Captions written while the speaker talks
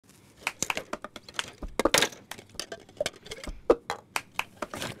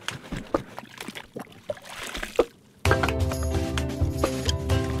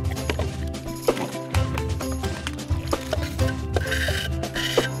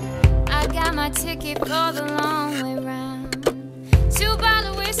my ticket for the long way round. 2 bottles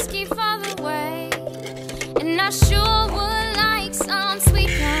of whiskey for the way, and I sure would like some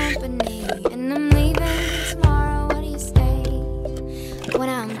sweet company. And I'm leaving tomorrow. What do you say? When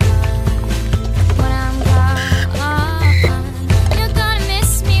I'm gone, when I'm gone, you're gonna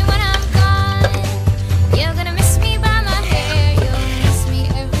miss me when I'm gone. You're gonna miss me by my hair. You'll miss me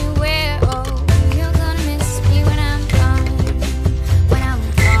everywhere. Oh, you're gonna miss me when I'm gone. When I'm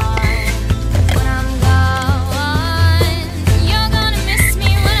gone, when I'm gone, you're gonna miss me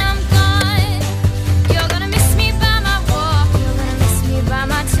when I'm gone. You're gonna miss me by my walk. You're gonna miss me by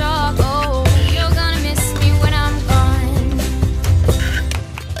my talk. Oh, you're gonna miss me when I'm gone.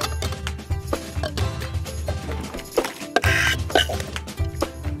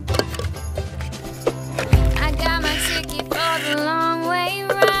 I got my ticket for the long way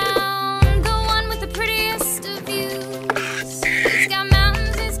round, the one with the prettiest of views. It's got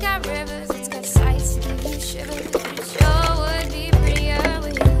mountains, it's got rivers, it's got sights to give you shivers. It sure would be prettier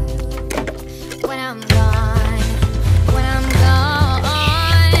with you. When I'm gone, when I'm gone,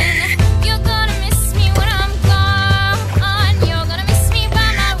 you're gonna miss me when I'm gone. You're gonna miss me by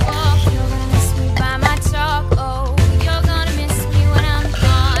my walk. You're gonna miss me by my talk. Oh, you're gonna miss me when I'm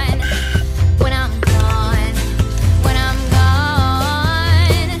gone. When I'm gone, when I'm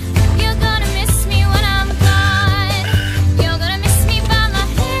gone, you're gonna miss me when I'm gone. You're gonna miss me by my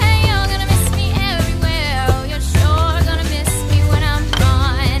hair. You're gonna miss me everywhere. Oh, you're sure gonna miss me when I'm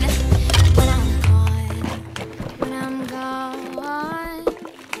gone. When I'm gone, when I'm gone,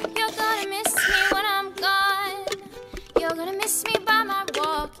 you're gonna miss me when I'm gone. You're gonna miss me by my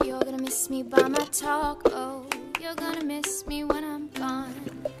walk. You're gonna miss me by my talk. Oh, you're gonna miss me when I'm gone.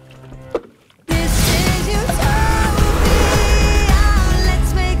 This is Utopia.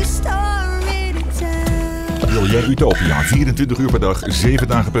 Let's make a story to tell. Wil jij Utopia 24 uur per dag, 7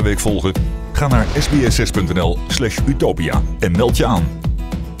 dagen per week volgen? Ga naar sbs6.nl/utopia en meld je aan.